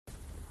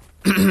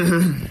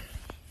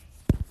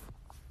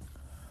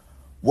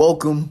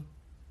Welcome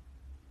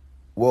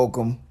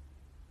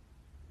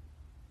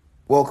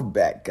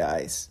back,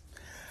 guys,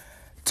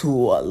 to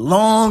a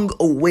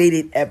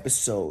long-awaited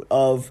episode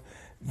of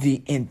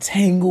the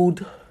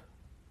Entangled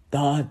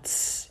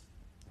Thoughts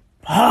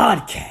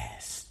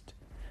Podcast.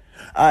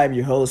 I'm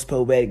your host,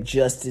 Poetic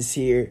Justice,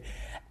 here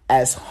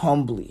as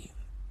humbly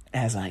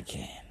as I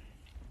can.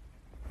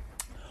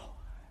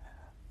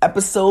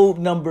 Episode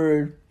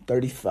number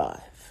 35.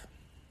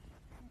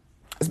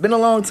 It's been a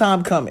long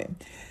time coming.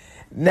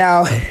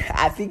 Now,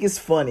 I think it's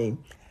funny.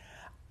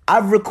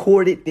 I've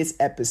recorded this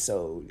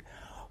episode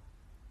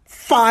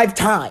 5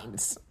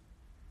 times.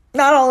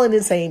 Not all in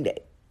the same day.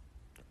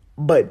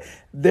 But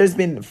there's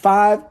been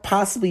 5,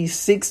 possibly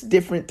 6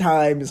 different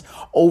times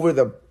over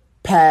the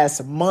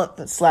past month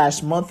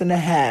and a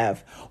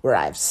half where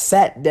I've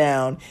sat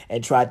down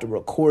and tried to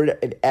record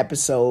an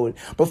episode.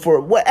 But for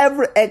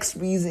whatever X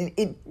reason,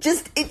 it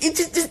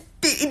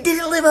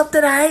didn't live up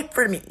to the hype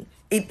for me.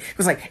 It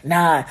was like,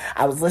 nah,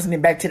 I was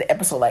listening back to the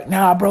episode like,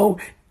 nah, bro,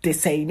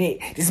 this ain't it.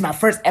 This is my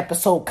first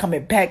episode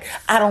coming back.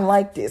 I don't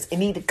like this. It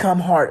need to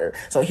come harder.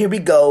 So here we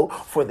go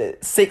for the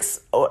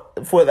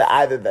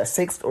either the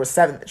 6th or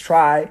 7th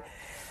try.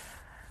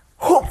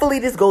 Hopefully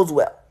this goes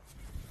well.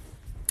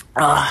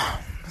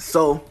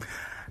 So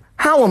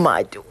how am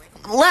I doing?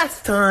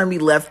 Last time we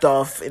left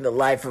off in the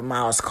life of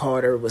Miles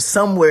Carter was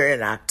somewhere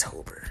in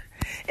October.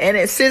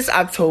 And since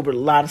October, a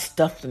lot of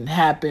stuff done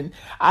happened.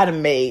 I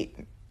done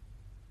made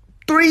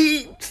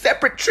 3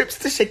 separate trips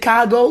to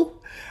Chicago.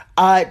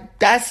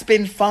 That's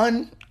been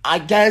fun, I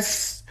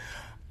guess.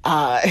 Do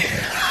I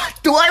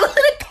want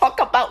to talk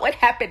about what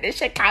happened in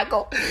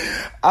Chicago?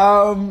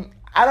 I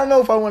don't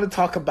know if I want to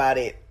talk about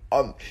it.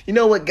 You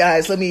know what,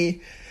 guys? Let me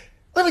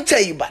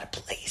tell you about a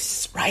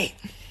place, right?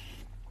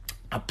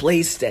 A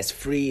place that's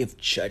free of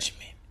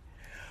judgment,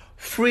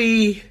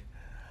 free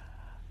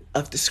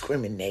of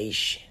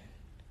discrimination.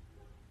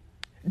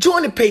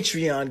 Join the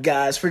Patreon,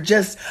 guys. For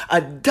just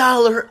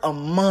 $1 a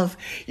month,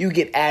 you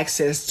get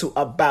access to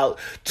about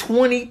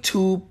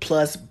 22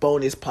 plus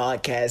bonus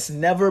podcasts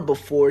never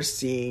before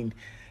seen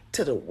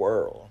to the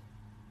world.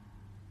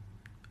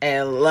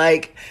 And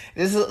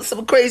there's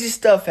some crazy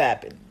stuff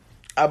happened.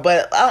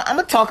 But I'm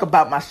going to talk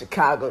about my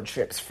Chicago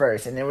trips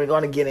first, and then we're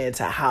going to get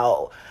into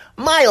how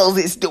Miles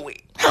is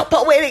doing, how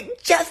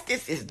Poetic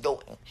Justice is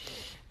doing.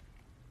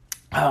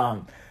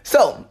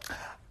 So,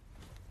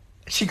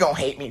 she gonna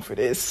hate me for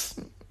this.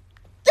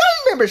 Y'all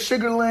remember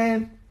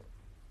Sugarland?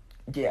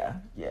 Yeah,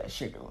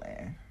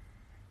 Sugarland.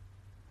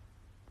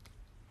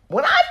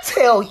 When I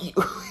tell you,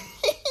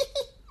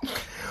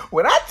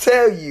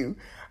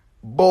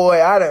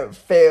 boy, I done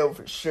fell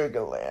for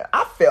Sugarland.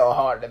 I fell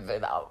harder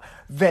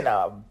than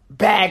a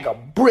bag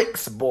of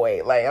bricks,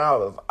 boy.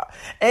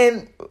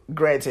 And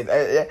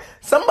granted,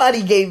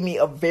 somebody gave me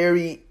a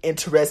very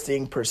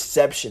interesting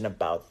perception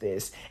about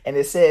this, and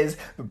it says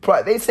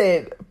they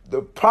said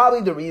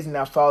probably the reason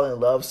I fall in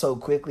love so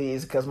quickly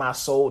is because my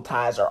soul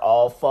ties are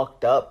all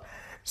fucked up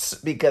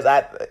because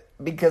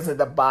of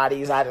the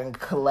bodies I done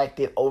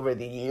collected over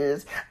the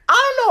years.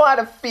 I don't know how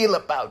to feel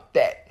about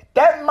that.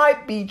 That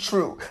might be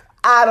true.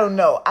 I don't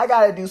know. I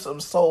gotta do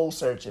some soul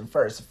searching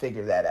first to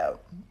figure that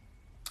out.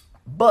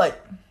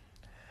 But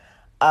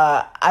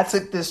I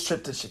took this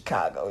trip to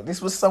Chicago.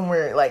 This was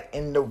somewhere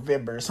in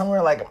November,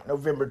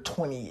 November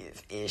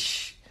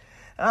 20th-ish.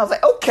 And I was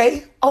like,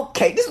 okay,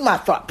 this is my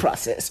thought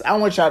process. I'm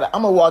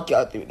gonna walk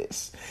y'all through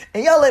this.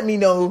 And y'all let me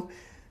know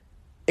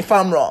if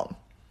I'm wrong.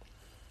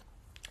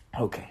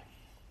 Okay.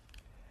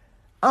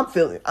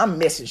 I'm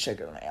missing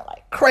Sugarland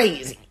like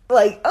crazy.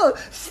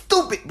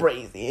 Stupid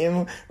crazy.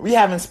 And we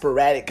having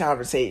sporadic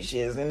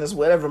conversations and it's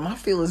whatever. My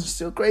feelings are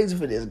still crazy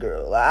for this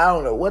girl. I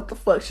don't know what the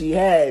fuck she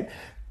had.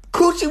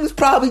 Coochie was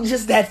probably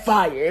just that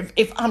fire.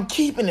 If I'm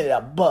keeping it a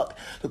buck,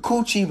 the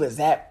coochie was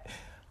that.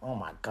 Oh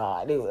my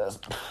God. It was.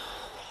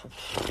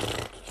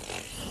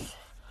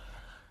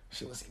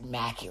 She was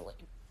immaculate.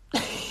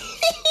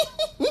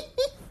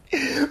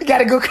 We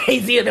gotta go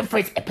crazy in the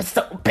first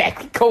episode.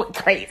 Back going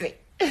crazy.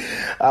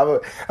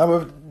 I'm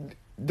a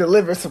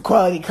deliver some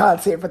quality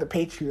content for the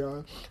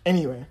Patreon.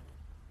 Anyway.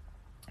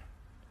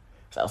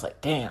 So I was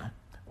like, damn.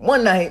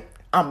 One night,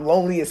 I'm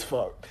lonely as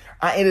fuck.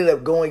 I ended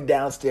up going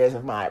downstairs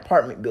of my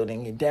apartment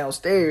building, and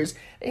downstairs,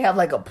 they have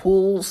a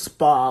pool,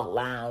 spa,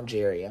 lounge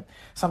area.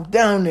 So I'm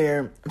down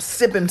there, I'm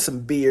sipping some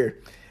beer.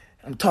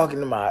 I'm talking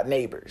to my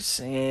neighbors,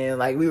 and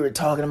we were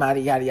talking about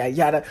it, yada, yada,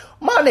 yada.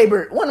 One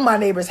of my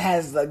neighbors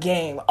has the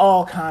game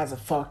all kinds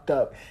of fucked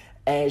up.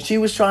 And she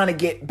was trying to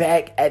get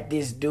back at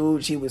this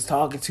dude she was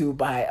talking to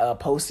by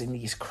posting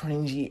these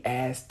cringy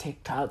ass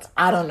TikToks.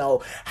 I don't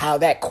know how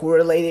that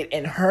correlated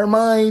in her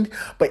mind,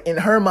 but in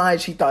her mind,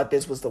 she thought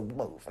this was the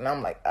move. And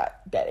I'm like,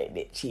 that ain't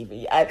it,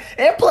 Chiefy. And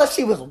plus,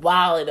 she was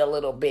wilding a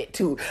little bit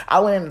too. I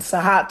went in the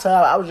hot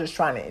tub. I was just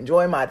trying to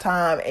enjoy my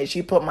time, and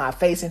she put my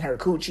face in her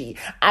coochie.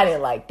 I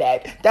didn't like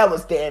that. That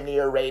was damn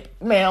near rape.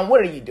 Man,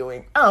 what are you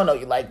doing? I don't know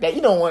you like that.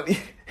 You don't want...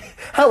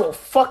 I will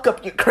fuck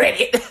up your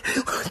credit.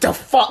 What the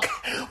fuck?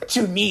 What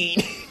you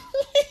mean?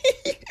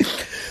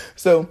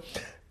 So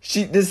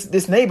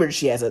this neighbor,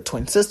 she has a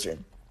twin sister,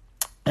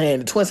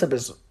 and the twin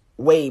sister's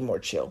way more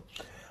chill.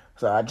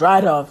 So I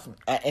dried off.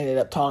 I ended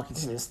up talking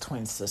to this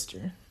twin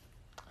sister.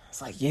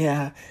 It's like,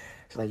 yeah.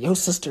 She's like, your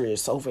sister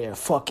is over there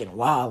fucking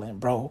wilding,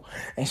 bro.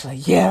 And she's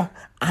like, yeah,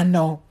 I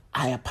know.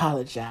 I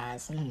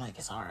apologize. And I'm like,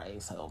 it's all right.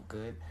 It's all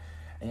good.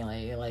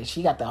 And like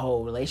she got the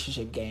whole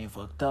relationship game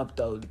fucked up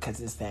though, because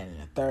it's that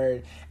and the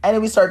third. And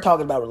then we started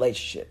talking about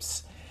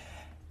relationships.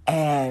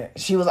 And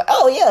she was like,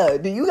 oh yeah,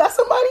 do you got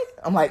somebody?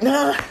 I'm like,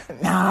 nah,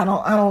 I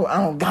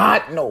don't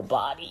got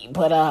nobody.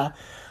 But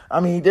I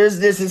mean, there's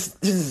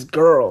this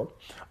girl.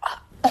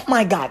 Oh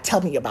my God,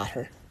 tell me about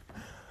her.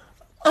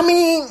 I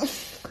mean,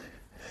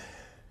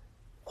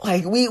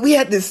 like we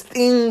had this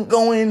thing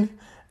going,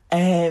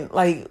 and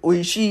like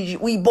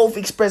we both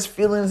expressed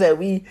feelings that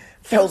we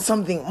felt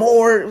something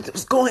more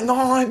was going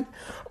on,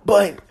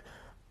 but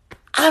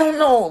I don't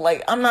know.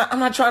 Like I'm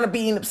not trying to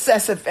be an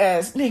obsessive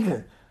ass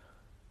nigga.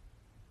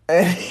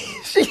 And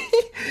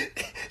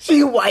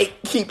she white,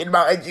 keep in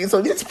mind you,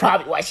 so this is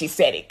probably why she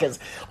said it, because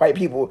white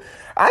people,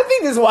 I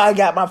think this is why I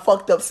got my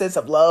fucked up sense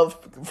of love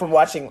from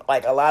watching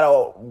like a lot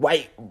of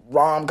white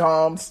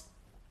rom-coms.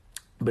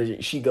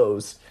 But she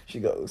goes,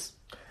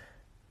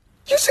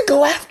 you should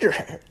go after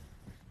her.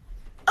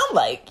 I'm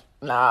like,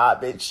 nah,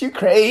 bitch, you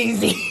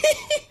crazy.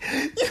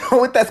 You know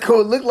what that's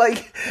gonna look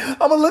like?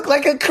 I'm gonna look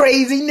like a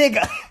crazy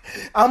nigga.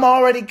 I'm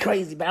already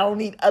crazy, but I don't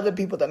need other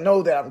people to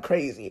know that I'm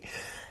crazy.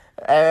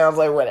 And I was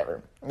like,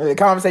 whatever. The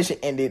conversation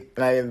ended,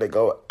 and I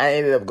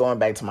ended up going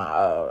back to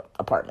my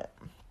apartment.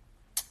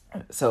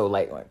 So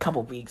like a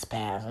couple weeks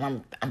passed,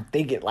 and I'm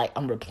thinking, like,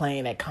 I'm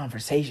replaying that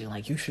conversation,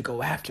 like, you should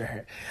go after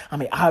her. I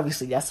mean,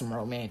 obviously that's some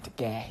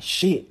romantic ass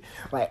shit.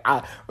 Like,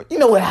 you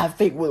know what I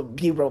think would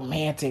be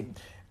romantic?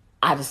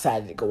 I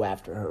decided to go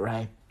after her,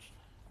 right?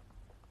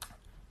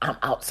 I'm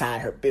outside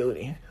her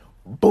building,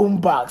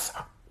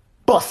 boombox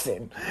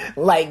busting,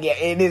 like,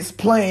 it is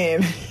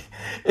playing.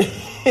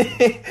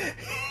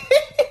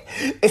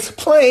 It's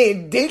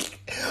playing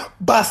Dick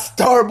by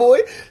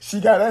Starboy.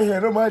 She got her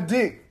head on my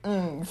dick.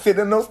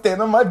 Finna no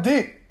stand on my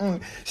dick.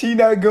 She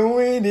not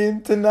going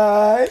in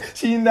tonight.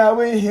 She not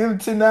with him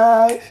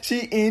tonight. She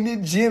in the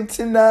gym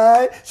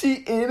tonight. She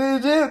in the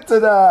gym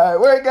tonight.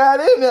 Work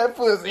out in that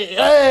pussy.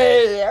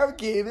 Hey, I'm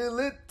getting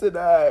lit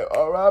tonight.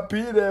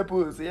 R.I.P. that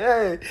pussy.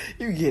 Hey,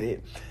 you get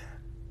it.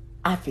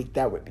 I think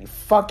that would be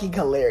fucking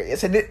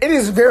hilarious. And it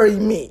is very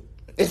me.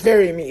 It's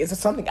very me. It's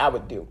something I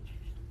would do.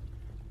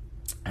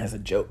 As a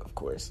joke, of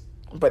course,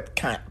 but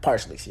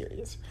partially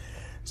serious.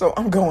 So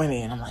I'm going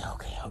in. I'm like,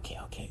 okay,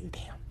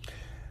 damn.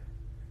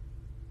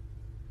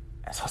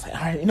 And so I was like,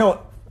 all right, you know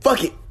what?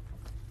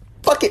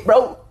 Fuck it,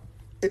 bro.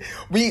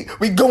 We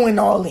going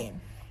all in.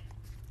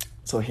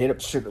 So I hit up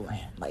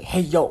Sugarland, like,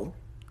 hey, yo,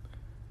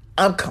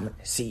 I'm coming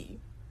to see you.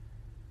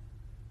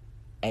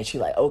 And she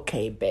like,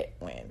 okay, bet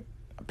when.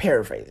 I'm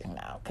paraphrasing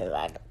now, because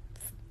I'm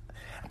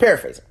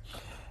paraphrasing.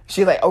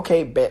 She like,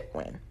 okay, bet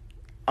when.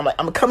 I'm like,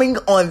 I'm coming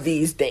on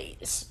these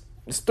days.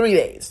 It's 3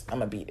 days. I'm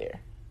going to be there.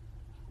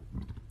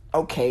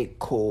 Okay,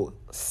 cool.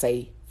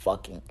 Say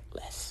fucking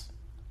less.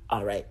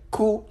 All right,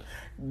 cool.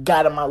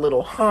 Got in my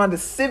little Honda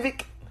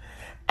Civic,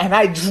 and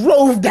I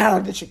drove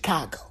down to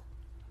Chicago.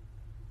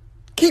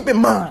 Keep in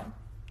mind,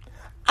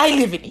 I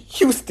live in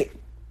Houston,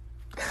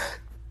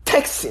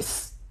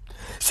 Texas.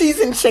 She's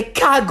in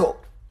Chicago,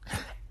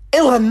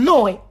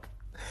 Illinois.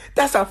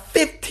 That's a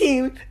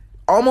 15,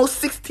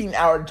 almost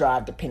 16-hour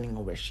drive, depending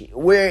on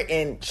where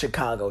in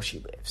Chicago she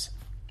lives.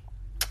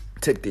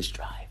 Took this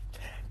drive.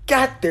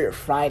 Got there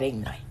Friday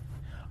night.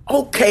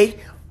 Okay,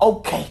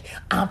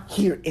 I'm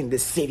here in the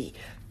city.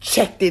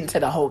 Checked into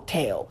the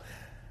hotel.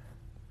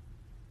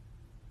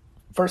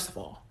 First of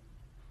all,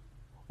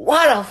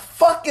 why the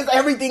fuck is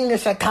everything in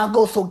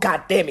Chicago so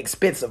goddamn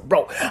expensive,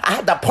 bro? I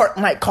had to park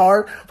my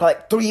car for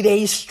like 3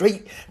 days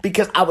straight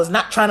because I was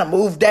not trying to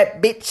move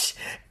that bitch.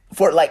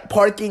 For like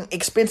parking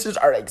expenses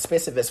are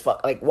expensive as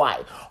fuck. Like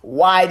why?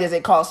 Why does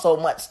it cost so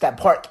much to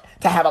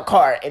have a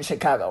car in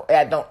Chicago?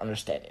 I don't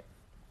understand it.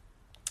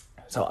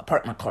 So I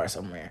parked my car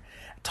somewhere.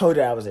 I told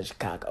her I was in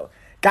Chicago.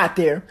 Got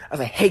there. I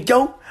was like, hey,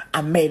 yo,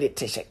 I made it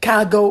to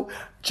Chicago.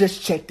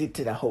 Just checked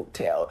into the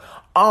hotel.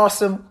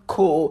 Awesome,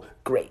 cool,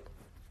 great.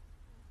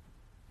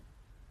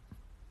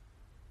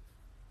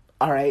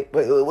 All right,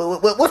 what's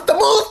the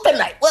move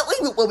tonight?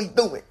 What we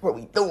doing? What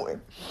we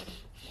doing?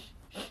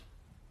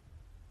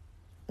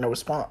 No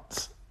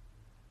response.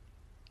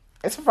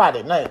 It's a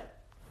Friday night.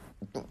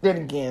 Then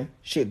again,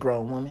 she a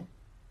grown woman.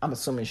 I'm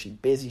assuming she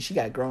busy. She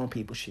got grown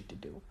people shit to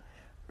do.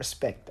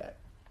 Respect that.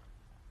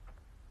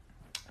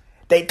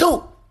 They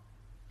do.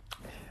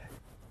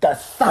 The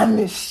sun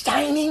is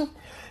shining.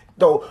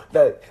 Though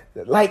the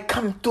light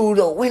come through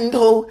the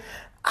window.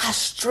 I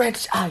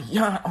stretch, I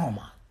yawn. Oh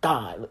my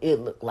God. It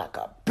looked like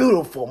a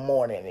beautiful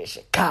morning in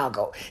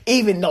Chicago.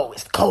 Even though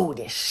it's cold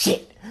as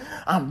shit.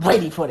 I'm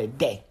ready for the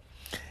day.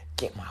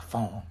 Get my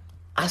phone.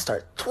 I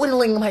start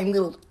twiddling my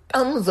little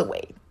thumbs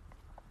away.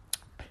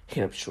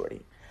 Hit up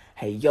Shorty.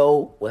 Hey,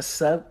 yo,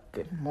 what's up?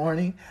 Good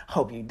morning.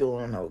 Hope you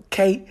doing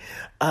okay.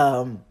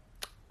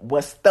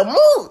 What's the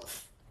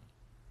move?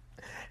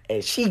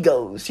 And she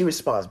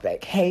responds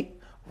back, hey,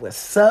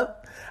 what's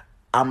up?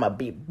 I'm going to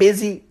be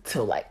busy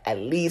till like at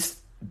least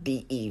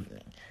the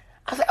evening.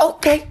 I was like,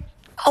 okay.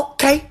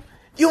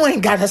 You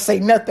ain't got to say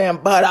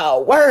nothing but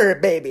a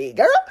word, baby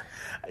girl.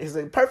 It's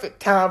the perfect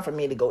time for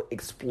me to go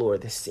explore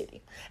the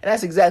city. And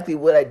that's exactly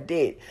what I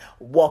did.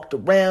 Walked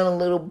around a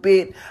little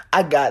bit.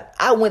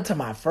 I went to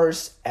my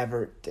first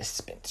ever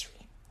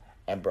dispensary.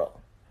 And bro,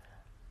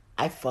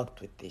 I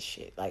fucked with this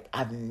shit. Like,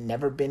 I've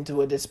never been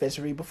to a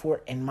dispensary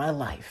before in my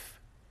life.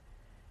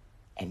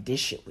 And this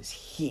shit was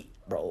heat,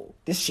 bro.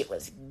 This shit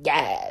was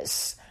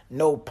gas.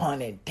 No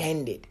pun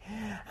intended.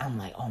 I'm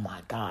like, oh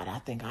my God, I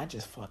think I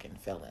just fucking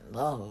fell in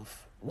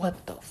love.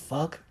 What the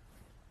fuck?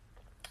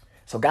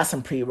 So got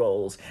some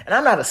pre-rolls. And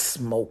I'm not a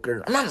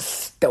smoker. I'm not a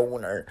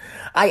stoner.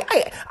 I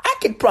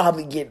could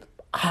probably get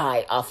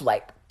high off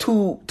like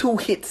two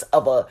hits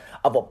of a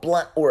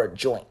blunt or a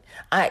joint.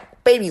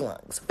 Baby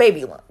lungs.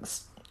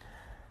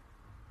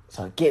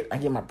 So I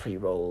get my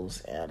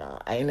pre-rolls, and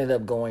I ended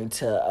up going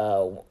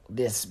to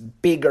this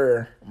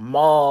bigger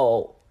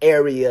mall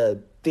area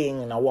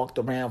thing, and I walked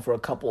around for a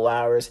couple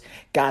hours,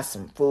 got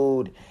some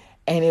food,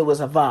 and it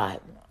was a vibe.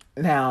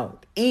 Now,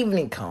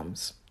 evening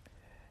comes,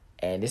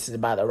 and this is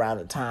about around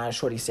the time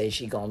Shorty says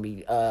she gonna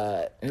be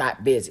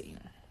not busy,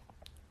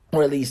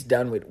 or at least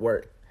done with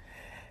work.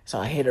 So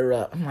I hit her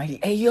up. I'm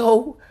like, hey,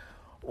 yo,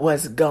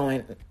 what's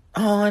going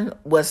on?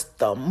 What's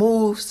the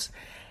moves?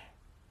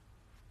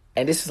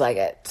 And this is like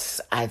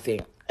at, I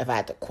think, if I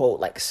had to quote,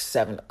 like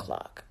 7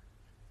 o'clock.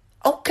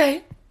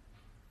 Okay.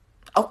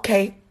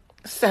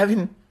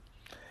 7.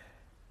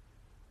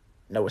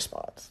 No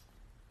response.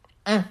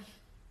 I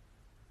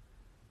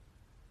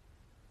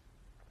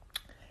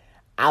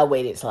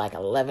waited till like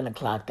 11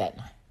 o'clock that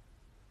night.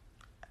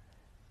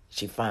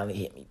 She finally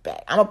hit me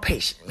back. I'm a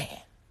patient man.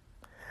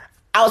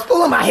 I was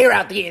pulling my hair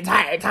out the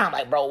entire time.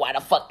 Like, bro, why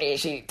the fuck is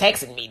she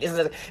texting me? This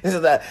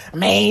is the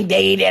main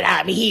day that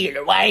I'm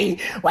here. Why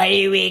are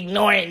you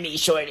ignoring me,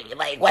 shorty?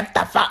 Like, what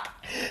the fuck?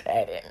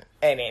 And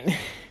then,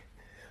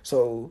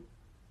 so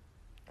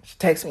she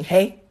texts me,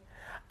 hey,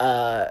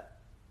 my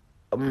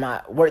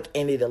work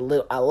ended a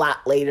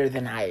lot later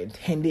than I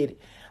intended.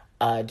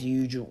 Do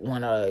you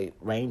want to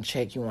rain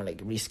check? You want to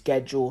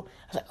reschedule?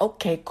 I was like,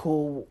 okay,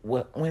 cool.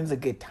 When's a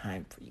good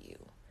time for you?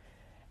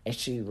 And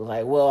she was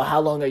like, well, how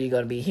long are you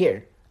going to be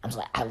here? I was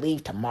like, I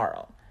leave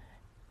tomorrow.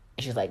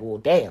 And she's like, well,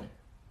 damn.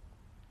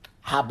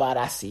 How about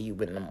I see you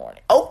in the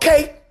morning?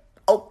 Okay.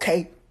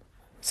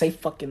 Say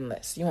fucking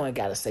less. You ain't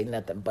got to say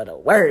nothing but a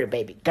word,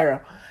 baby girl.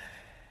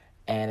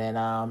 And then,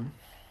 I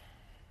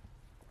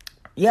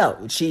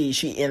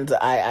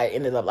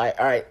ended up like,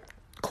 all right,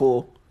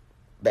 cool,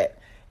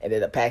 bet.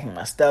 Ended up packing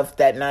my stuff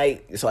that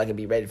night so I could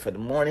be ready for the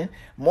morning.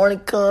 Morning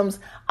comes,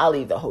 I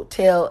leave the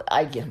hotel,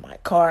 I get in my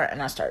car,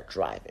 and I start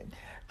driving.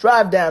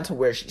 Drive down to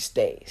where she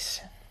stays.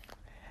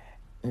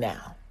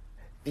 Now,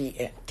 the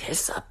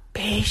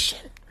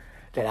anticipation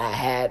that I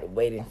had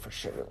waiting for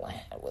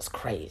Sugarland was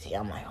crazy.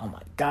 I'm like, oh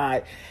my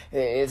God,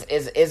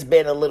 it's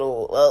been a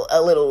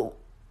little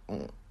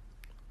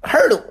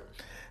hurdle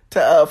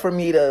to for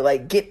me to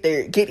like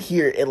get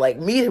here and like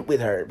meet it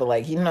with her. But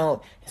like,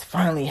 it's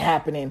finally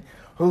happening.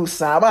 But I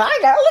gotta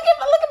look at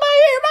my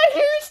hair. My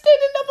hair is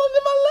standing up on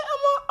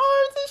my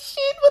arms and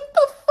shit. What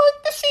the fuck?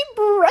 This shit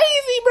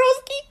crazy,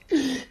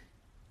 broski.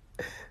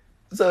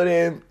 So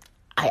then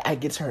I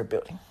get to her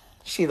building.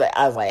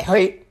 I was like,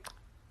 hey,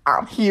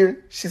 I'm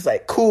here. She's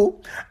like,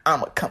 cool. I'm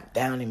gonna come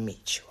down and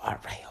meet you. All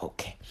right,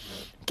 okay.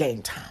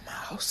 Game time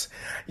house.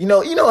 You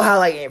know how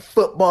like in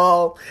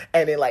football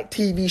and in like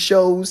TV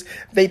shows,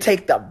 they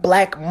take the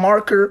black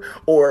marker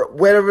or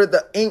whatever,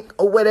 the ink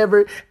or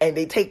whatever, and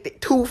they take the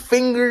 2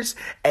 fingers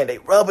and they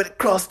rub it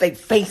across their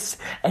face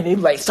and they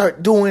like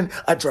start doing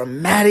a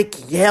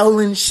dramatic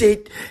yelling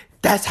shit.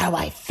 That's how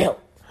I felt.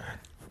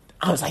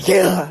 I was like,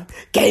 yeah,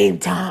 game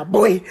time,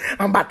 boy.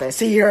 I'm about to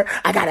see her.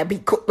 I gotta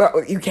be cool.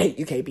 Bro, you can't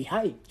be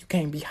hype. You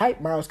can't be hype,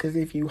 Miles, because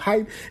if you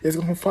hype, it's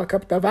gonna fuck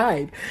up the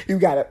vibe. You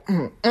gotta,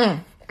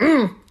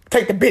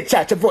 take the bitch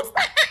out your voice.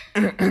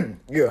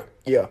 Yeah,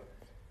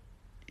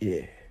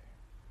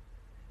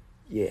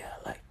 I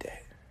like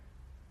that.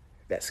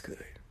 That's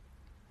good.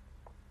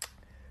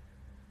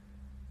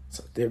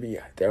 So there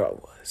I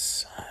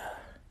was.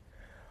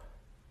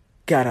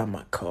 Got out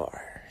my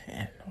car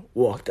and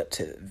walked up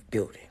to the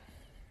building.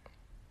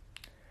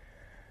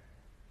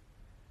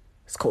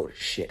 It's cold as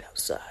shit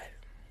outside.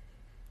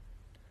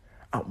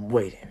 I'm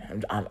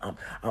waiting.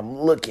 I'm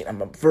looking.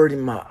 I'm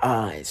averting my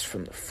eyes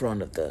from the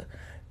front of the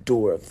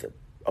door of the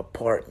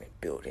apartment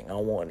building. I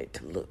want it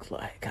to look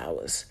like I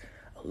was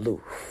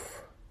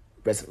aloof,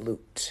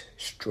 resolute,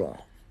 strong.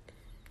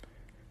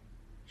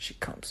 She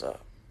comes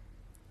up.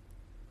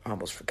 I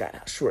almost forgot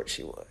how short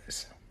she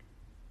was.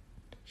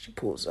 She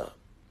pulls up.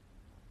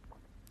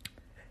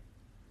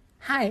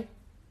 Hi.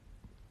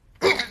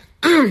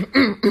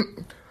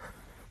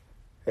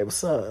 Hey,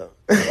 what's up?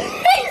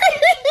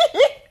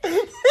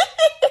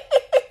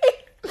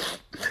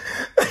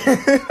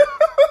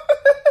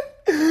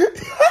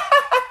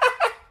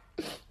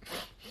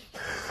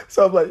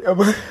 So I'm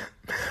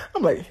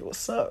like, hey,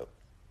 what's up?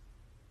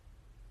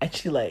 And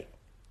she like,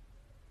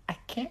 I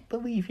can't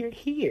believe you're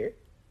here.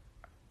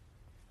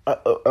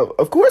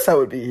 Of course I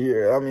would be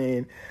here. I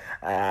mean,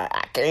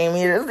 I came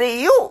here to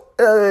see you.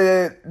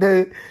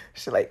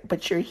 She's like,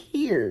 but you're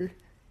here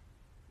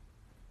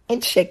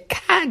in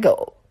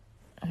Chicago.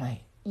 I'm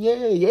like, yeah.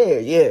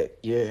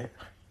 You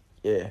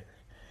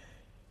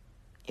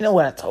know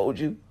what I told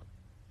you?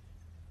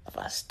 If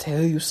I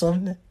tell you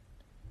something,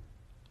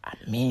 I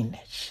mean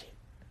that shit.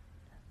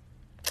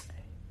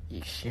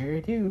 You sure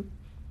do.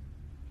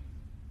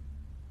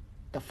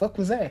 The fuck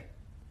was that?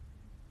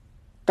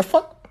 The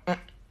fuck?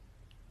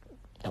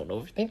 Don't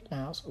overthink,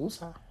 Miles.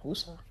 Woosah.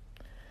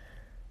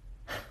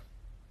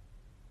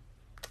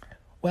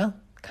 Well,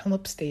 come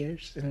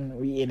upstairs. And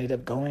we ended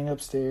up going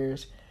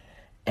upstairs.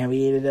 And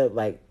we ended up,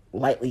 like,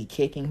 lightly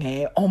kicking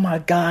hand. Oh, my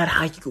God,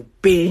 how you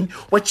been?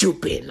 What you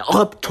been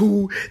up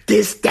to?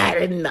 This, that,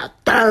 and the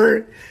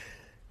third.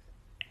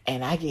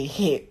 And I get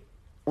hit,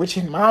 which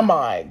in my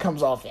mind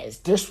comes off as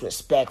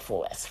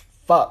disrespectful as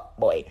fuck,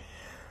 boy.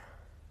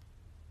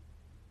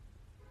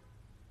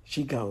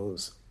 She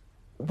goes,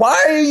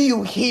 why are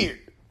you here?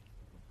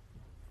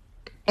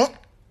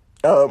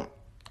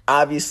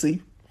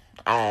 Obviously,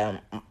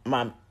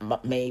 my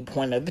main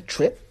point of the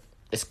trip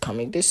is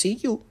coming to see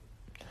you.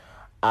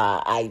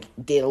 I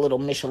did a little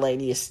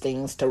miscellaneous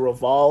things to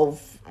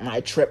revolve my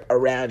trip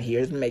around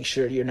here to make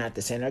sure you're not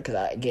the center.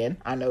 Because, again,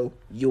 I know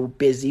you're a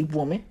busy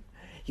woman.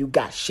 You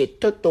got shit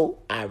to do.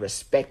 I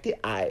respect it.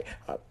 I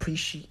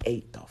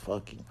appreciate the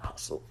fucking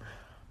hustle.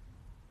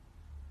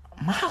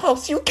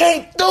 Miles, you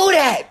can't do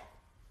that.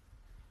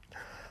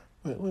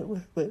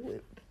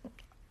 Wait.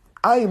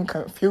 I am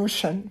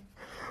Confucian.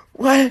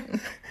 What?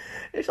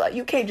 It's like,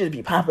 you can't just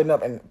be popping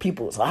up in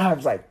people's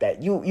lives like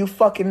that. You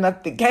fucking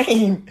up the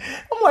game.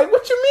 I'm like,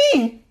 what you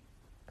mean?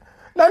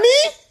 Nani?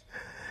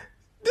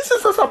 This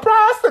is a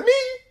surprise to me.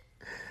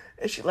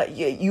 And she's like,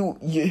 yeah, you.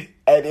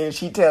 And then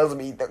she tells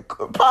me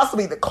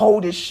possibly the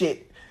coldest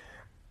shit.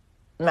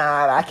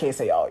 Nah, I can't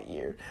say all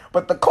year.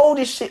 But the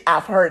coldest shit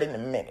I've heard in a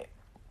minute.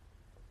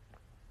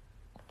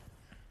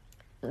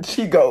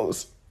 She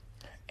goes,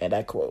 and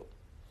I quote,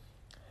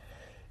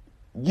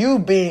 you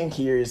being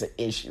here is an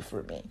issue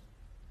for me.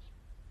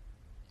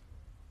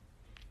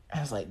 I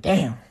was like,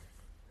 damn,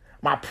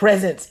 my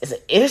presence is an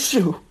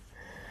issue.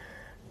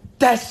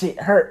 That shit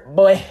hurt,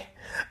 boy.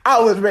 I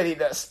was ready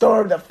to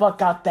storm the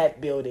fuck out that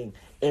building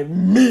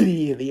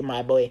immediately,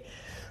 my boy.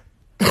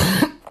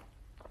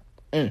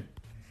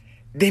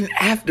 Then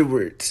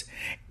afterwards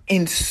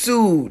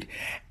ensued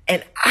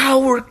an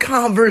hour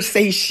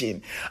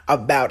conversation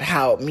about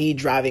how me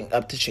driving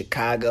up to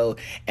Chicago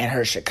and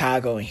her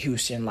Chicago and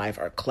Houston life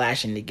are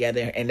clashing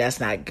together, and that's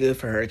not good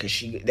for her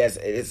because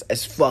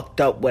it's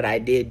fucked up what I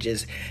did,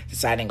 just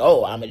deciding,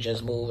 oh, I'm gonna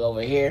just move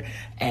over here.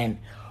 And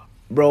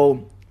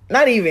bro,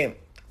 not even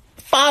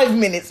 5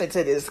 minutes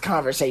into this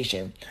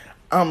conversation,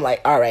 I'm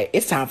like, all right,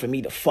 it's time for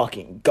me to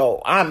fucking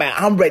go.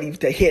 I'm ready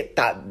to hit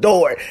that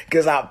door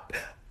because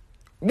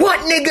what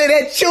nigga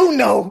that you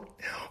know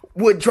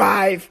would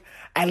drive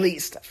at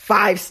least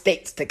 5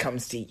 states to come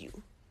see you?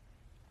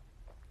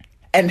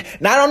 And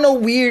not on no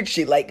weird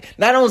shit, like,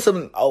 not on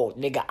some, oh,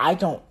 nigga, I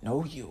don't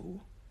know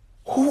you.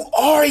 Who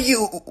are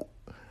you?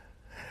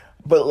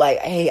 But like,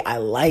 hey, I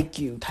like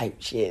you type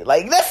shit.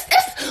 Like,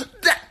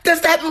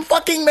 does that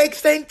fucking make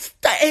sense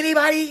to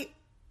anybody?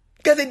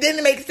 Because it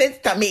didn't make sense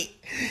to me.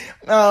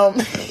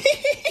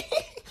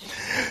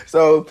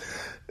 So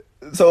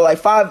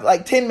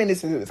like 10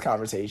 minutes into this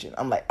conversation,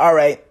 I'm like, all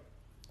right.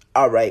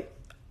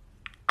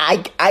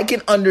 I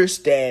can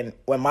understand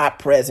when my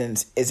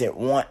presence isn't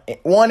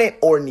wanted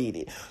or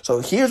needed. So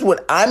here's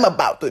what I'm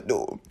about to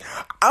do.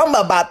 I'm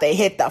about to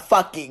hit the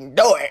fucking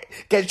door.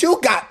 Because you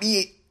got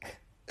me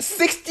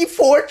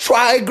 64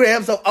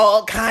 trigrams of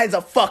all kinds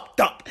of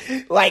fucked up.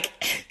 Like,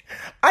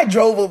 I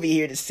drove over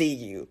here to see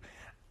you.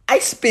 I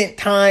spent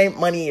time,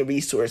 money, and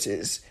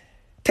resources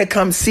to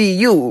come see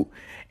you.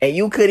 And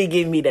you couldn't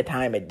give me the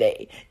time of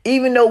day.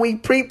 Even though we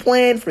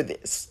pre-planned for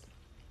this.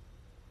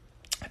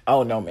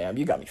 Oh no, ma'am,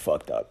 you got me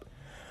fucked up.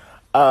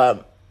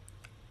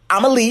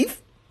 I'ma leave.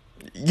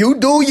 You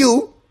do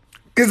you.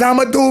 Cause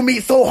I'ma do me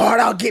so hard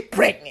I'll get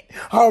pregnant.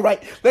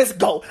 Alright, let's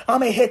go.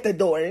 I'ma hit the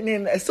door. And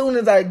then as soon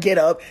as I get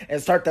up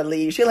and start to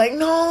leave, she's like,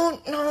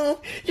 no,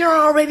 you're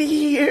already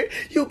here.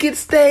 You can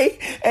stay.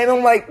 And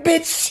I'm like,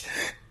 bitch.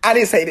 I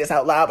didn't say this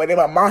out loud, but in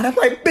my mind, I'm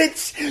like,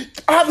 bitch,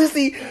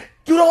 obviously,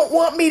 you don't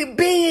want me to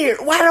be here.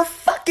 Why the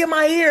fuck am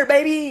I here,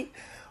 baby?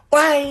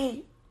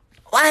 Why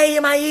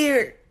am I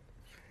here?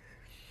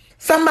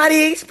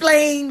 Somebody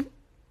explain.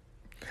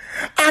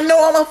 I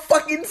know I'm a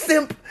fucking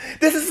simp.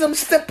 This is some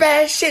simp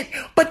ass shit.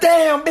 But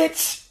damn,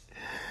 bitch.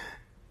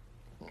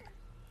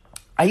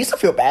 I used to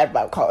feel bad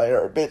about calling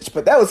her a bitch,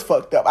 but that was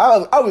fucked up.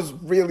 I was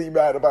really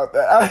mad about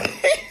that.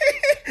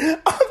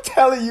 I'm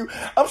telling you,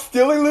 I'm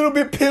still a little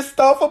bit pissed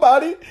off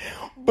about it.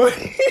 But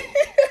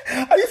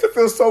I used to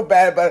feel so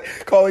bad about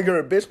calling her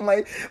a bitch. I'm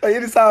like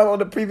anytime on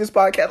the previous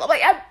podcast, I'm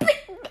like,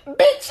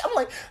 bitch. I'm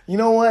like, you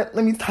know what?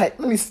 Let me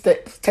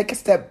take a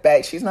step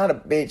back. She's not a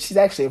bitch. She's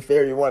actually a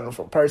very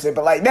wonderful person.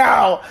 But like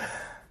now,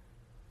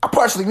 I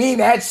partially mean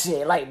that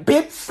shit. Like,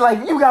 bitch,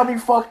 like, you got me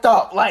fucked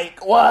up.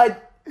 Like,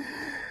 what?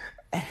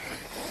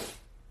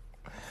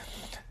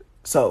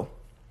 So,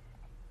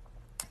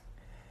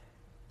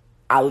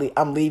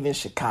 I'm leaving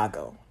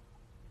Chicago.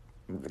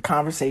 The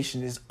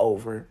conversation is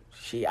over.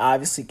 She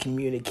obviously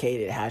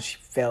communicated how she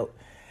felt,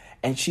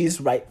 and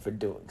she's right for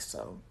doing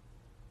so.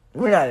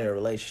 We're not in a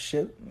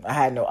relationship. I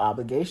had no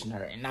obligation to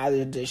her, and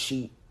neither does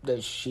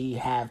she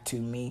have to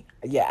me.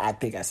 Yeah, I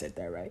think I said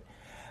that right.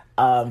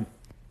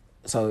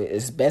 So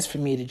it's best for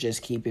me to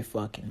just keep it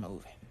fucking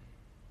moving.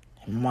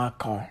 In my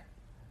car.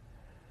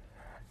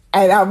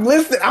 And I'm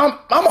listening. I'm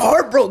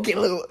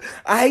heartbroken.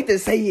 I hate to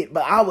say it,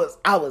 but I was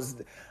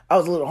a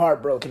little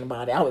heartbroken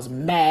about it. I was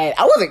mad.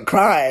 I wasn't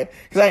crying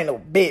because I ain't no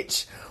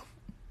bitch.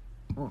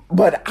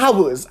 But I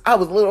was a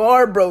little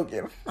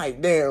heartbroken.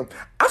 Like, damn.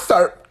 I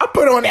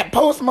put on that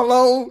Post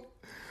Malone.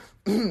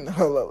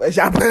 Hold on.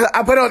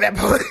 I put on that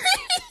Post.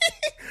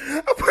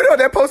 I put on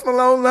that Post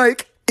Malone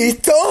like, he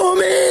told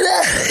me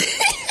that.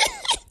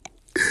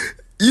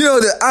 You know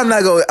that I'm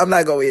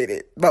not gonna hit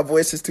it. My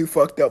voice is too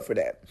fucked up for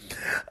that.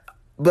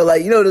 But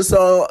like, you know the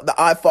song, the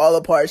I Fall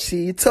Apart.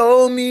 She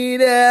told me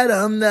that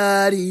I'm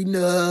not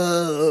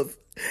enough.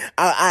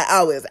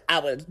 I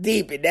was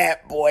deep in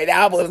that, boy.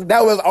 That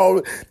was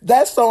all.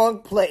 That song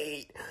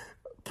played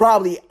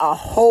probably a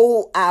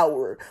whole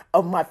hour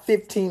of my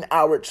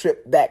 15-hour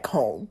trip back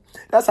home.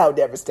 That's how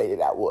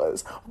devastated I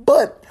was.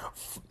 But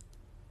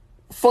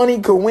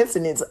funny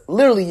coincidence,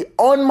 literally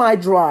on my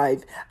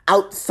drive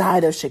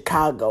outside of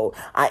Chicago,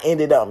 I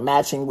ended up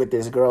matching with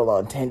this girl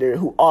on Tinder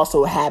who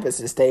also happens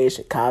to stay in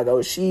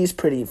Chicago. She's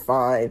pretty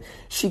fine.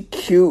 She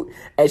cute.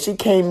 And she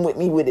came with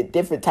me with a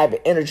different type of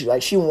energy.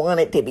 Like, she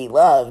wanted to be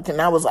loved. And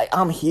I was like,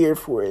 I'm here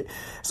for it.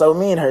 So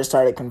me and her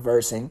started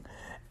conversing.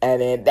 And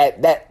then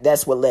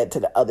that's what led to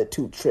the other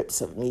 2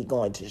 trips of me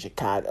going to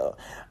Chicago.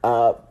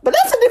 But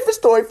that's a different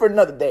story for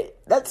another day.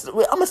 I'm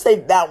going to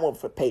save that one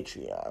for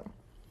Patreon.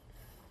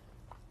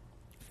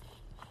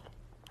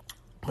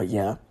 But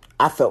yeah,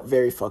 I felt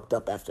very fucked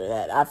up after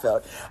that.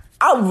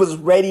 I was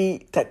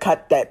ready to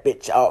cut that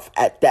bitch off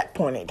at that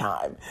point in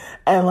time.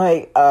 And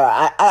like,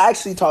 I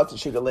actually talked to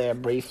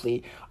Sugarland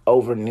briefly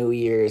over New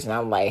Year's, and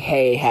I'm like,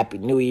 hey, Happy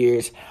New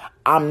Year's.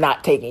 I'm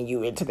not taking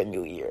you into the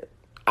new year.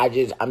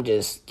 I'm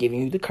just giving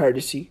you the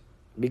courtesy,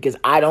 because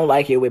I don't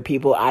like it when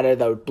people out of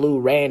the blue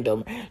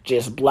random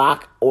just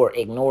block or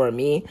ignore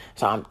me.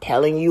 So I'm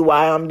telling you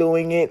why I'm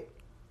doing it,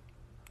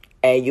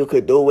 and you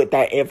could do with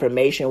that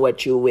information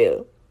what you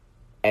will.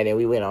 And then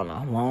we went on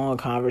a long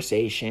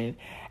conversation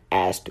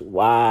as to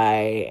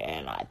why,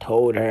 and I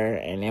told her,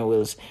 and it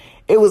was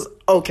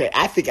okay.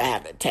 I think I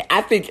have the text.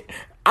 I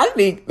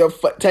think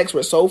the texts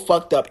were so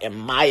fucked up, in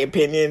my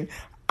opinion.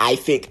 I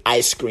think I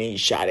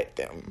screenshotted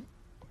them.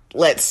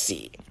 Let's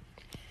see.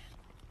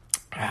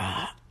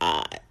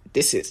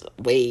 This is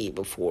way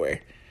before.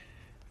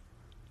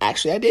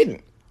 Actually, I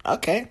didn't.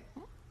 Okay,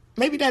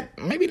 maybe not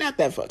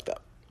that fucked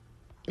up.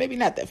 Maybe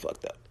not that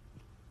fucked up.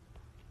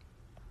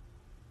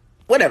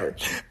 Whatever.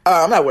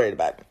 I'm not worried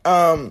about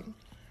it.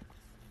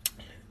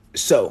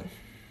 So,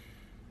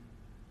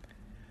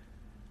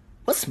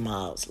 what's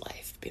Miles'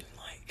 life been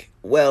like?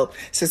 Well,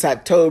 since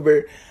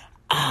October,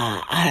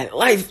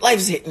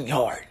 life's hitting me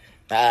hard.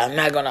 I'm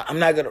not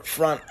gonna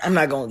front. I'm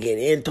not gonna get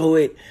into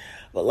it,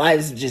 but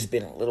life's just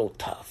been a little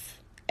tough.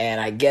 And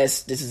I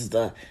guess this is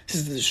the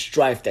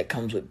strife that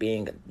comes with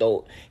being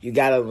adult. You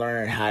gotta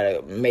learn how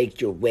to make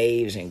your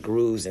waves and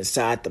grooves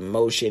inside the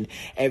motion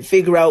and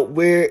figure out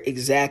where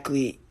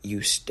exactly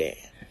you stand.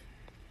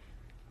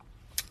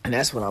 And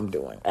that's what I'm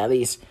doing. At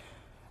least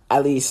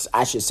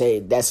I should say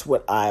that's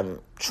what I'm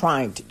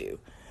trying to do.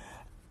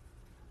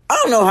 I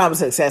don't know how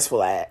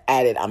successful at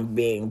it I'm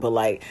being, but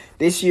like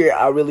this year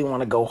I really want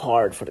to go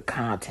hard for the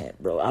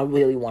content, bro. I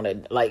really want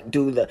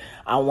to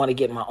I want to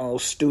get my own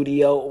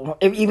studio,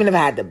 even if I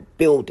had to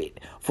build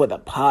it for the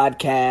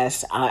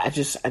podcast. I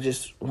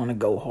just want to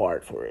go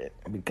hard for it,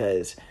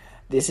 because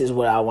this is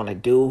what I want to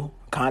do,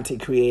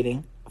 content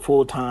creating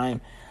full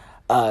time.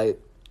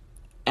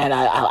 And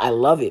I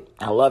love it.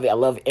 I love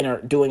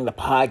doing the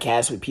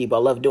podcast with people.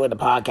 I love doing the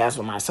podcast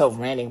with myself,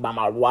 ranting about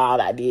my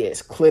wild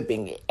ideas,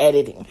 clipping,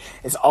 editing.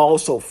 It's all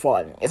so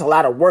fun. It's a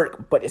lot of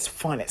work, but it's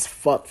fun as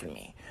fuck for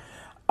me.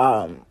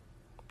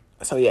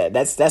 So yeah,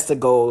 that's the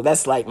goal.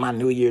 That's like my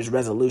New Year's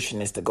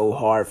resolution, is to go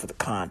hard for the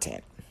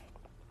content.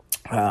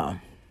 Yeah.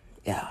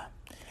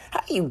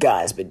 How you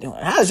guys been doing?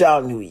 How's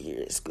y'all New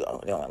Year's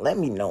going? Let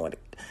me know.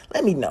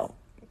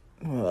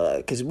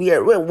 Because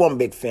we're one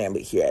big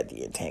family here at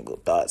the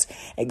Entangled Thoughts.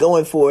 And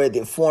going forward,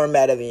 the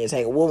format of the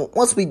Entangled,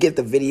 once we get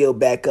the video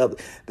back up,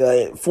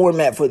 the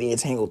format for the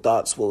Entangled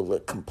Thoughts will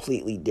look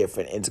completely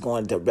different. It's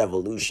going to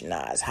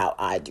revolutionize how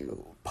I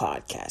do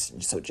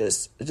podcasting. So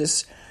just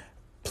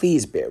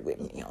please bear with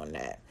me on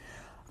that.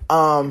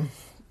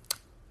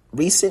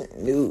 Recent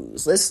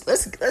news.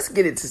 Let's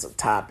get into some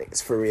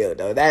topics for real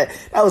though. That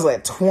was like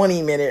a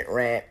 20-minute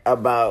rant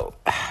about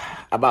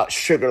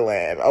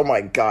Sugarland. Oh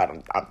my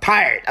God, I'm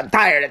tired. I'm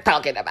tired of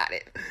talking about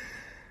it.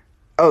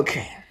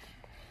 Okay.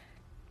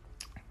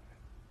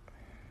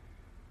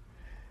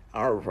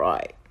 All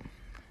right.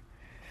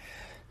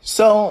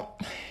 So,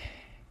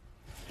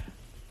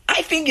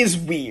 I think it's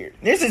weird.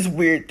 There's this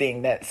weird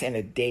thing that's in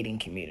a dating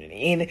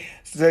community. And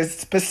the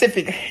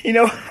specific,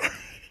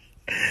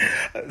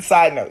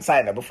 side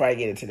note, before I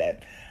get into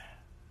that.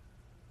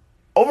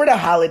 Over the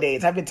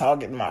holidays, I've been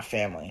talking to my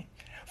family.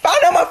 Found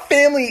out my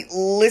family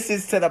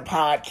listens to the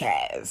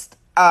podcast.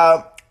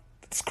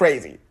 It's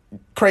crazy.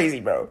 Crazy,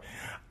 bro.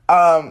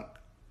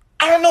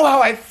 I don't know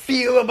how I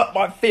feel about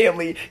my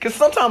family, because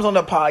sometimes on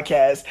the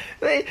podcast,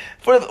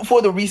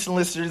 for the recent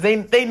listeners,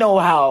 they know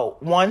how,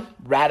 one,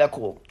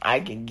 radical I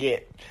can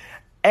get,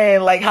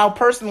 and like how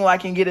personal I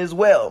can get as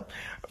well.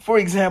 For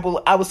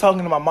example, I was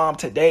talking to my mom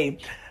today,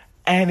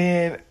 and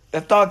then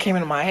the thought came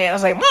into my head. I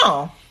was like,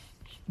 Mom,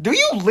 do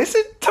you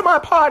listen to my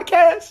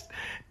podcast?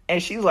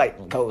 And she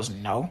goes,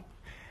 no.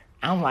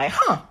 I'm like,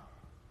 huh,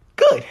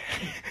 good.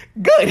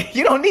 Good.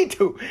 You don't need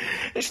to.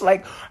 And she's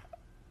like,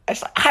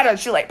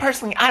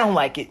 personally, I don't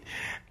like it.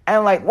 And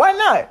I'm like, why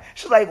not?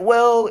 She's like,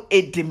 well,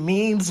 it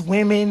demeans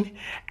women.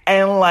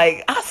 And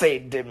I say,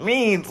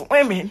 demeans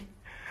women?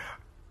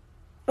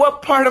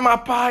 What part of my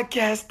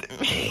podcast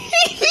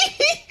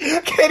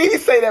I can't even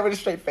say that with a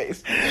straight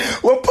face.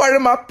 What part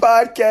of my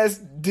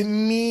podcast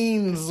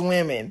demeans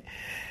women?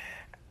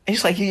 And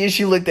she's like,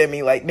 she looked at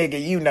me like,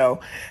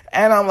 nigga,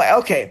 And I'm like,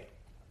 okay.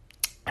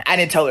 I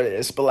didn't tell her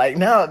this, but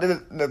now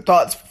the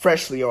thoughts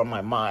freshly on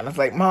my mind. I was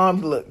like,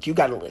 Mom, look, you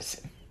gotta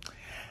listen.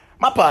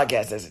 My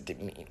podcast doesn't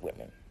demean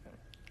women.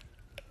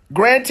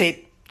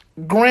 Granted,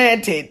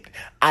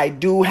 I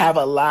do have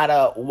a lot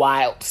of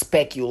wild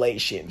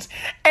speculations.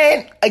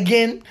 And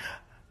again,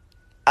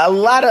 a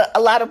lot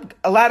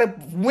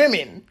of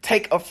women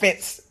take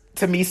offense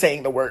to me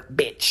saying the word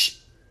bitch.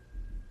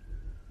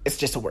 It's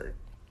just a word.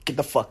 Get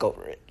the fuck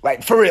over it.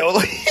 For real.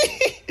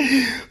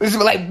 It's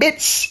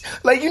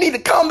bitch. You need to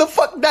calm the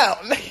fuck down.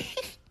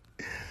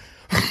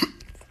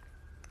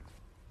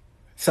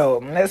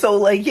 So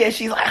yeah,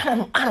 she's like,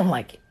 I don't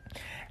like it.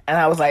 And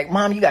I was like,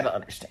 Mom, you got to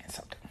understand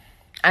something.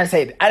 I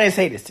didn't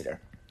say this to her.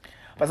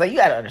 But I was like, you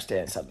got to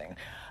understand something.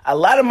 A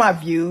lot of my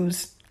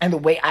views and the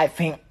way I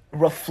think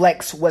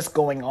reflects what's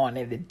going on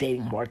in the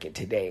dating market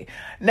today.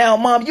 Now,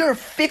 Mom, you're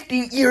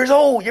 50 years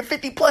old. You're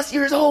 50 plus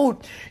years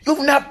old.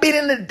 You've not been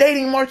in the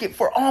dating market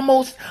for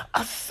almost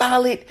a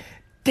solid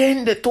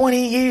 10 to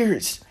 20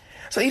 years.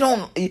 So you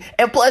don't,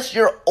 and plus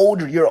you're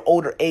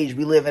older age.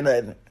 We live in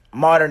a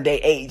modern day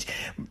age.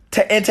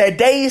 In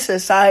today's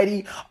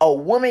society, a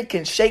woman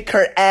can shake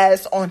her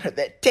ass on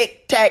the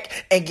Tic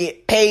Tac and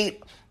get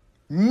paid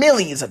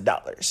millions of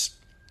dollars.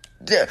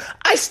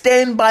 I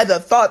stand by the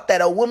thought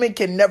that a woman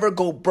can never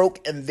go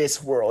broke in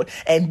this world,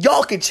 and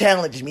y'all can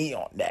challenge me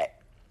on that.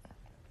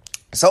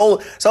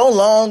 So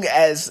long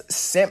as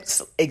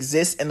simps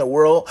exist in the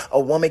world,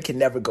 a woman can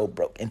never go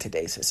broke in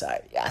today's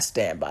society. I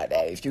stand by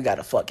that. If you got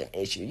a fucking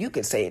issue, you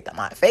can say it to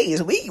my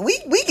face. We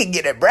can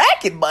get it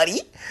bracket,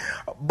 buddy.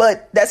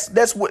 But that's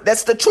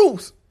the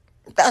truth.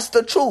 That's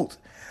the truth.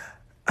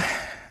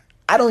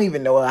 I don't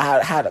even know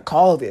how to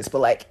call this,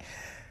 but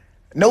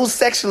no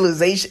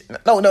sexualization.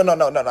 No.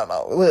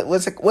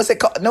 What's it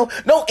called?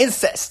 No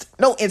incest.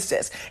 No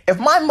incest. If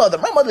my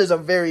mother's a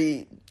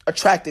very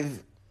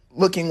attractive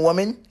looking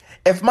woman.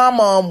 If my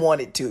mom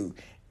wanted to,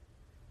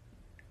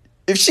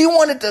 if she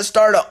wanted to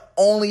start a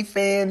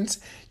OnlyFans,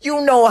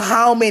 you know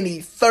how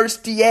many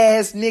thirsty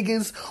ass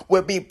niggas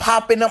would be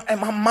popping up in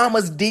my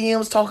mama's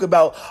DMs talking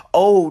about,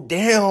 oh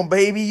damn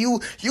baby,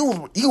 you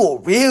a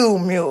real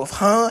MILF,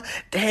 huh?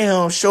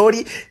 Damn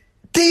shorty.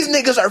 These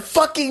niggas are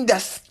fucking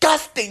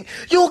disgusting.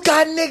 You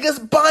got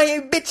niggas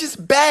buying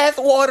bitches bath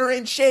water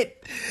and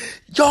shit.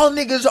 Y'all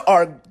niggas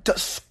are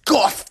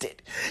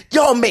disgusted.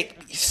 Y'all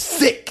make me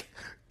sick.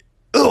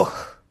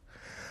 Ugh.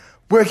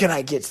 Where can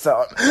I get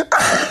some?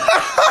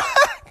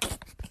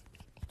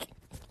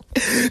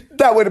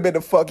 That would have been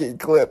a fucking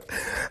clip.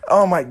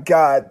 Oh my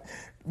God.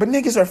 But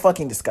niggas are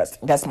fucking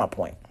disgusting. That's my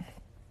point.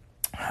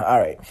 All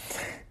right.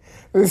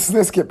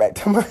 Let's get back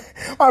to my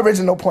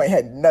original point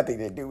had nothing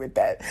to do with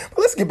that. But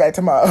let's get back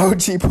to my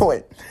OG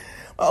point.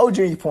 My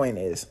OG point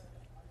is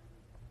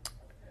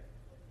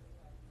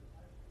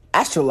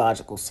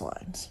astrological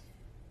signs.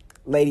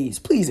 Ladies,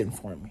 please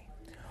inform me.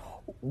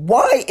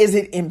 Why is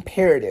it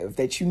imperative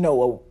that you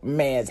know a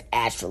man's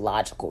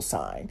astrological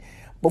sign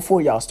before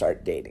y'all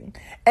start dating?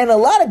 And a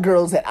lot of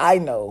girls that I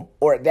know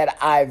or that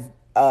I've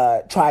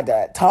tried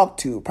to talk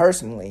to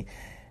personally,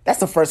 that's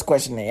the first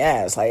question they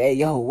ask. Hey,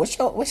 yo, what's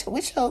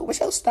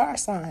your star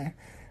sign?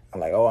 I'm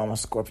like, oh, I'm a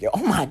Scorpio.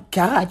 Oh my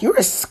God, you're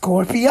a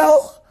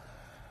Scorpio?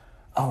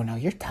 Oh no,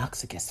 you're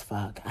toxic as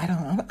fuck.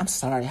 I'm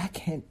sorry, I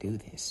can't do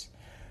this.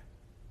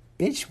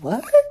 Bitch,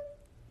 what?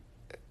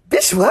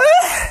 Bitch,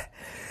 what?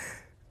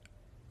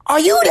 Are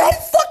you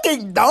that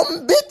fucking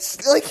dumb, bitch?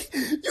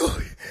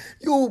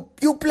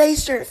 You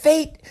place your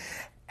fate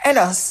in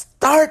a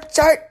star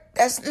chart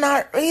that's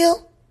not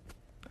real?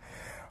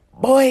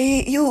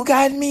 Boy, you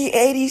got me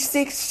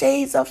 86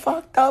 shades of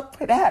fucked up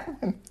for that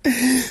one.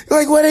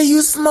 What are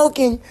you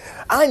smoking?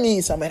 I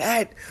need some of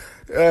that.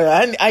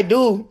 I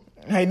do.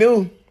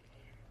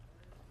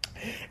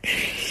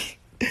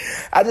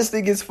 I just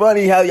think it's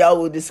funny how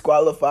y'all would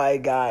disqualify a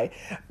guy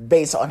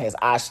based on his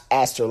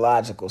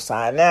astrological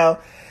sign. Now,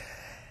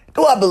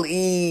 do I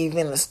believe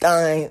in the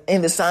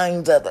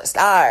signs of the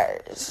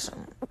stars?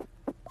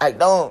 I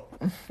don't.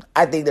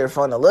 I think they're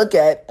fun to look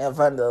at and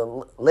fun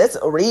to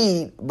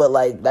read, but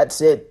like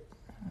that's it.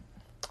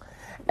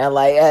 And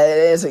like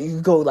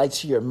you go like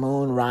to your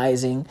moon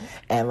rising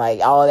and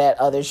like all that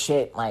other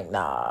shit. Like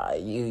nah,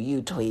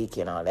 you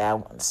tweaking on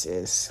that one,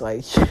 sis.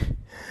 Like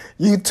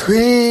you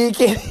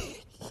tweaking.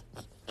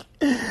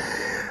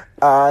 The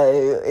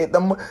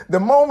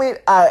moment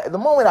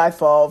I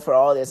fall for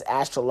all this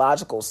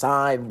astrological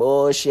sign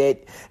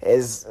bullshit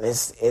is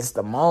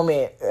the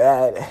moment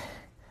that.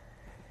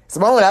 It's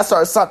the moment I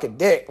start sucking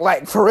dick,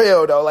 like for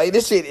real though. Like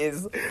this shit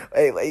is, like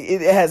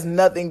it has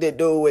nothing to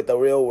do with the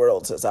real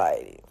world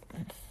society.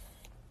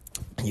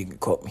 You can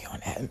quote me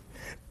on that.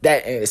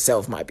 That in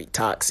itself might be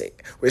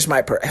toxic, which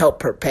might help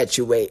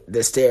perpetuate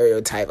the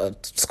stereotype of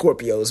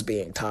Scorpios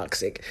being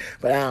toxic.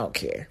 But I don't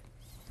care.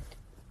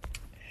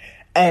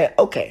 And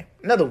okay,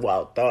 another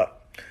wild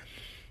thought.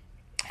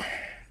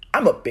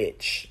 I'm a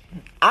bitch.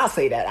 I'll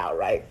say that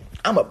outright.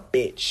 I'm a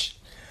bitch.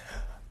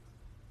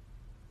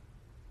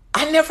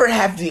 I never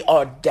have the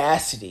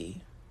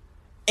audacity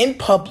in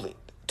public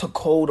to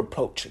cold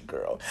approach a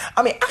girl.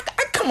 I mean,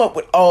 I come up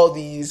with all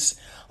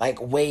these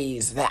like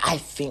ways that I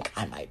think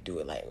I might do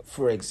it. Like,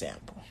 for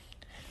example,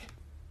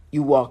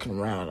 you walking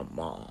around a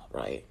mall,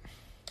 right?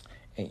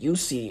 And you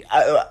see,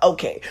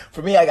 okay,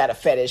 for me, I got a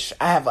fetish.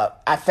 I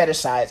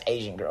fetishize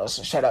Asian girls.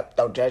 So shut up,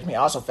 don't judge me.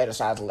 I also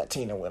fetishize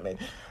Latina women.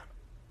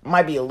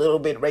 Might be a little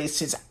bit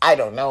racist. I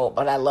don't know,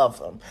 but I love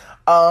them.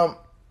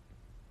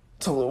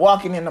 So we're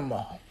walking in the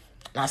mall.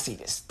 And I see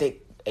this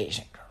thick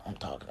Asian girl. I'm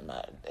talking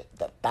about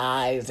the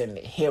thighs and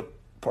the hip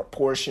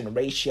proportion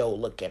ratio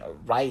looking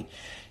right.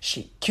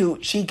 She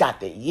cute. She got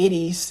the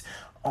yitties.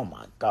 Oh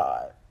my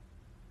God.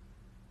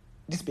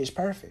 This bitch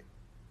perfect.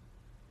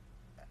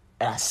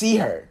 And I see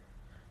her.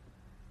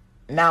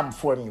 Now I'm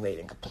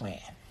formulating a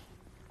plan.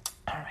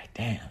 All right,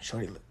 damn,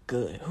 shorty look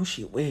good. Who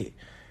she with?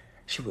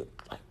 She with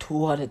like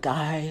two other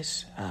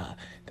guys.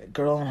 The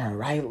girl on her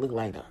right look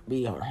like to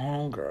be her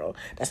homegirl.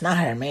 That's not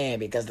her man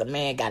because the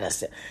man gotta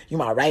say, you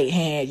my right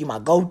hand, you my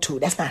go-to.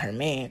 That's not her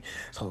man.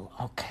 So,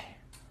 okay.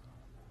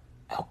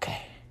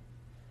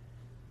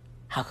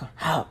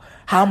 How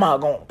am I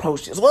gonna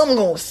approach this? What am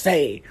I gonna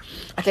say?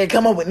 I can't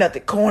come up with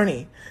nothing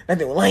corny,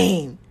 nothing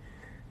lame.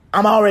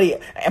 Am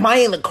I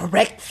in the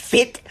correct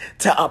fit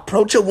to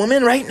approach a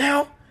woman right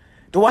now?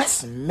 Do I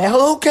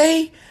smell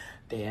okay?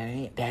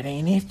 That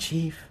ain't it,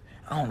 Chief.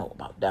 I don't know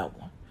about that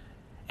one.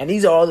 And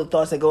these are all the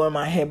thoughts that go in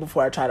my head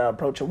before I try to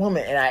approach a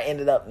woman, and I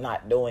ended up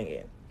not doing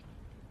it.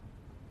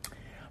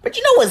 But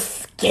you know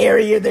what's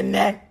scarier than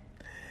that?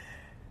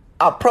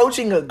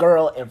 Approaching a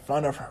girl in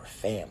front of her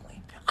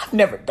family. I've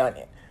never done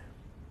it.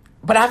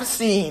 But I've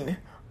seen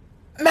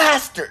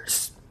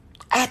masters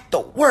at the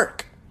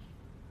work.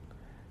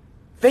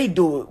 They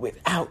do it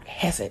without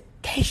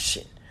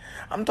hesitation.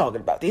 I'm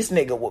talking about this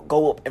nigga will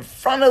go up in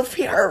front of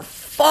her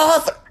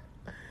father.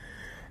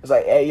 It's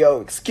like, hey,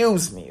 yo,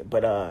 excuse me,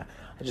 but I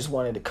just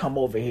wanted to come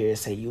over here and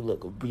say you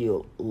look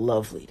real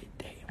lovely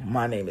today.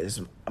 My name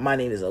is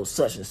oh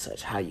such and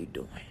such. How you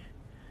doing?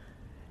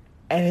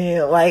 And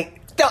then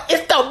like,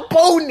 it's the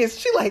boldness.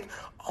 She like,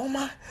 oh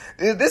my,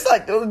 this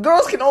like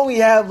girls can only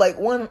have like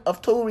one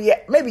of two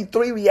maybe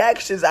three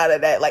reactions out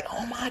of that. Like,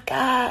 oh my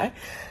God,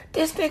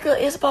 this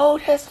nigga is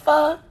bold as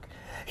fuck.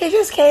 He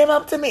just came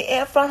up to me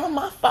in front of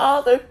my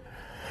father.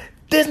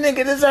 This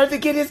nigga deserves to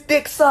get his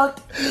dick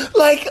sucked.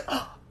 Like,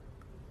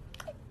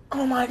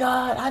 oh my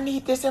God, I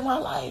need this in my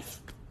life.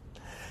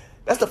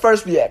 That's the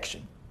first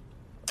reaction.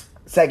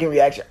 Second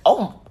reaction,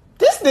 oh,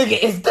 this nigga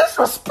is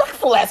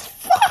disrespectful as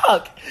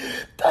fuck.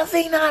 Does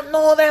he not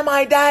know that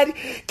my dad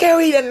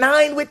carried a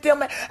 9 with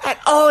him at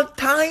all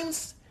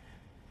times?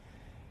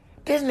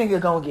 This nigga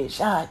gonna get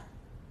shot.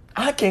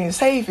 I can't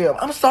save him.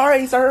 I'm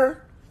sorry,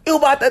 sir. You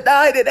about to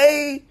die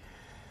today.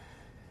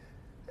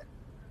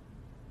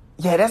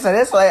 Yeah,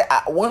 that's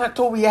like one or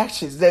two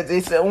reactions.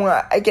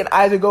 I can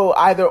either go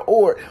either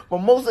or. But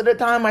most of the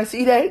time I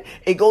see that,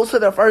 it goes to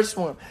the first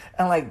one. And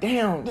I'm like,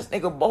 damn, this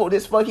nigga bold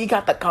as fuck. He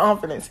got the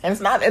confidence. And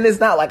it's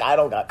not like I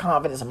don't got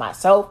confidence in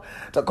myself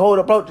to cold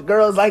approach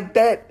girls like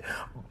that.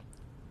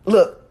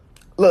 Look.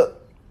 I'm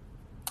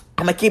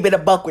going to keep it a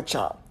buck with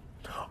y'all.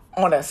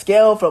 On a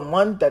scale from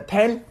 1 to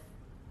 10,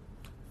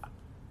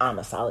 I'm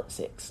a solid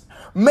 6.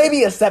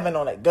 Maybe a 7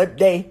 on a good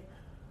day.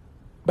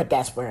 But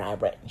that's where I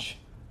range.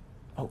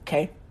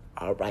 Okay,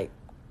 all right,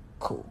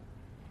 cool.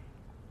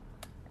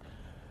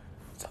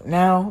 So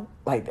now,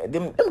 like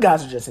them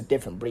guys are just a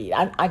different breed.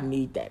 I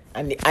need that.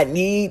 I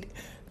need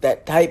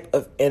that type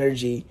of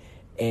energy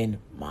in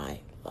my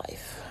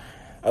life.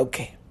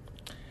 Okay,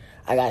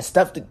 I got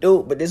stuff to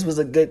do, but this was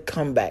a good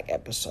comeback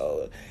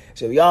episode.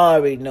 So y'all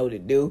already know what to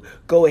do.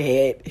 Go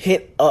ahead,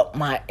 hit up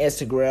my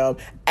Instagram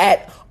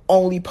at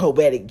Only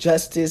Poetic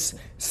Justice.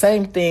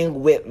 Same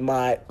thing with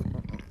my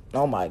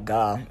Oh my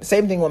God.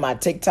 Same thing with my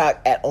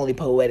TikTok at Only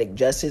Poetic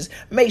Justice.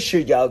 Make sure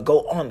y'all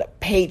go on the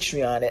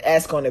Patreon. And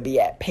that's going to be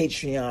at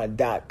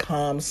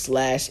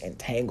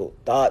patreon.com/entangled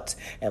thoughts.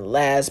 And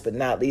last but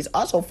not least,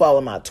 also follow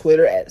my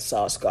Twitter at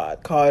Sauce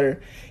God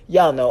Carter.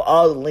 Y'all know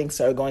all the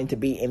links are going to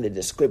be in the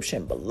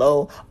description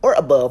below or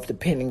above,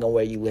 depending on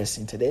where you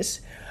listen to this.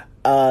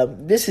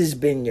 This has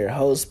been your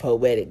host,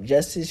 Poetic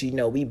Justice. You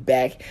know, we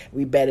back.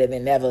 We better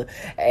than ever.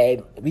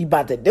 And we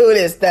about to do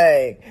this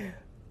thing.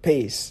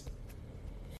 Peace.